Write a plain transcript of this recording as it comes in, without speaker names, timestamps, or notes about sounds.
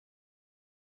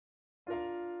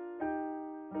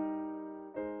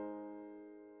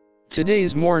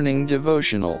Today's morning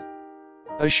devotional.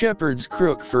 A shepherd's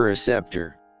crook for a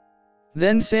sceptre.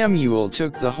 Then Samuel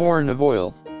took the horn of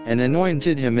oil, and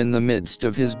anointed him in the midst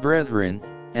of his brethren,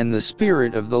 and the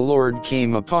Spirit of the Lord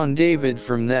came upon David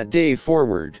from that day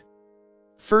forward.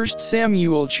 1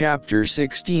 Samuel chapter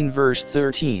 16 verse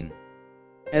 13.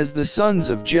 As the sons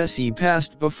of Jesse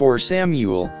passed before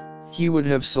Samuel, he would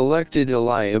have selected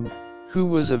Eliab, who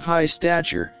was of high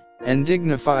stature, and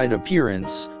dignified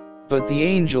appearance, but the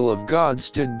angel of God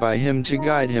stood by him to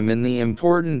guide him in the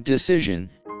important decision,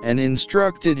 and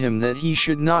instructed him that he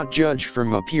should not judge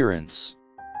from appearance.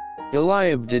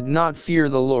 Eliab did not fear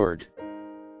the Lord.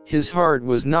 His heart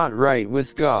was not right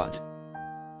with God.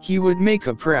 He would make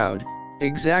a proud,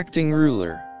 exacting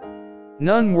ruler.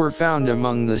 None were found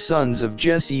among the sons of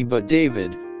Jesse but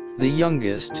David, the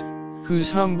youngest, whose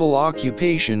humble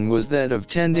occupation was that of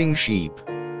tending sheep.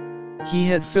 He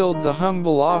had filled the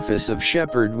humble office of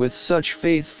shepherd with such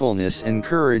faithfulness and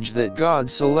courage that God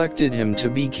selected him to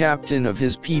be captain of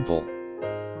his people.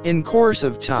 In course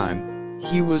of time,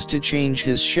 he was to change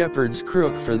his shepherd's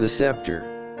crook for the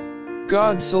scepter.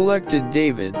 God selected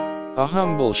David, a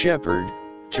humble shepherd,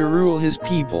 to rule his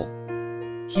people.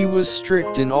 He was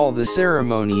strict in all the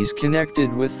ceremonies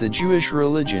connected with the Jewish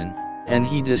religion, and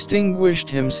he distinguished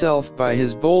himself by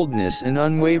his boldness and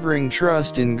unwavering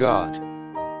trust in God.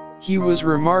 He was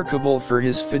remarkable for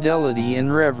his fidelity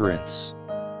and reverence.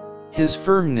 His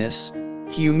firmness,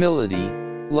 humility,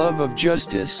 love of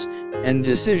justice, and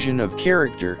decision of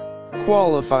character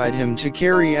qualified him to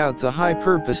carry out the high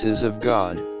purposes of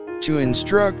God, to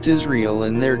instruct Israel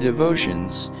in their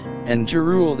devotions, and to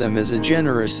rule them as a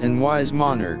generous and wise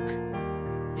monarch.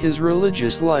 His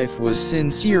religious life was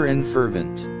sincere and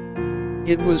fervent.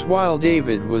 It was while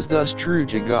David was thus true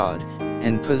to God,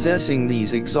 and possessing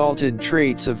these exalted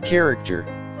traits of character,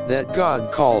 that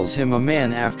God calls him a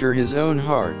man after his own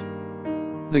heart.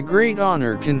 The great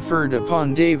honor conferred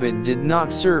upon David did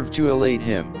not serve to elate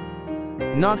him.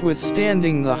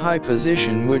 Notwithstanding the high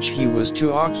position which he was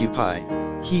to occupy,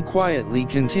 he quietly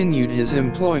continued his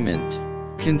employment,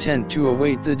 content to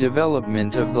await the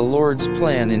development of the Lord's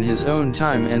plan in his own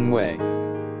time and way.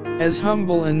 As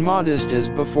humble and modest as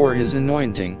before his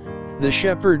anointing, the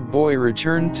shepherd boy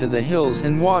returned to the hills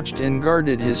and watched and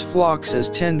guarded his flocks as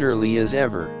tenderly as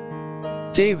ever.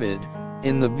 David,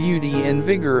 in the beauty and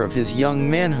vigor of his young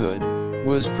manhood,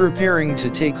 was preparing to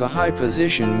take a high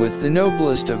position with the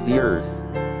noblest of the earth.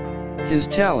 His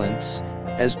talents,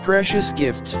 as precious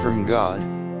gifts from God,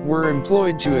 were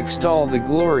employed to extol the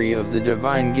glory of the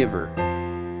divine giver.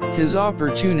 His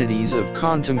opportunities of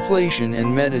contemplation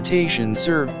and meditation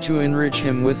served to enrich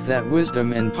him with that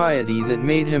wisdom and piety that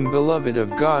made him beloved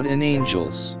of God and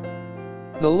angels.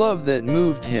 The love that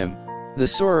moved him, the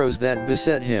sorrows that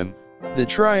beset him, the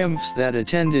triumphs that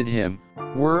attended him,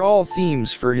 were all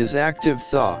themes for his active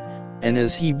thought, and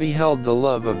as he beheld the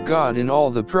love of God in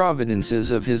all the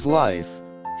providences of his life,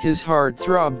 his heart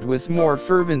throbbed with more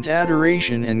fervent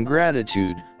adoration and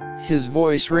gratitude, his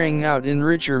voice rang out in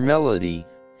richer melody,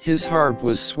 his harp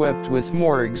was swept with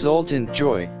more exultant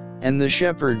joy, and the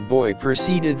shepherd boy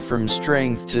proceeded from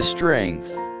strength to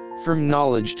strength, from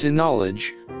knowledge to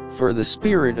knowledge, for the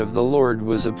Spirit of the Lord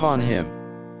was upon him.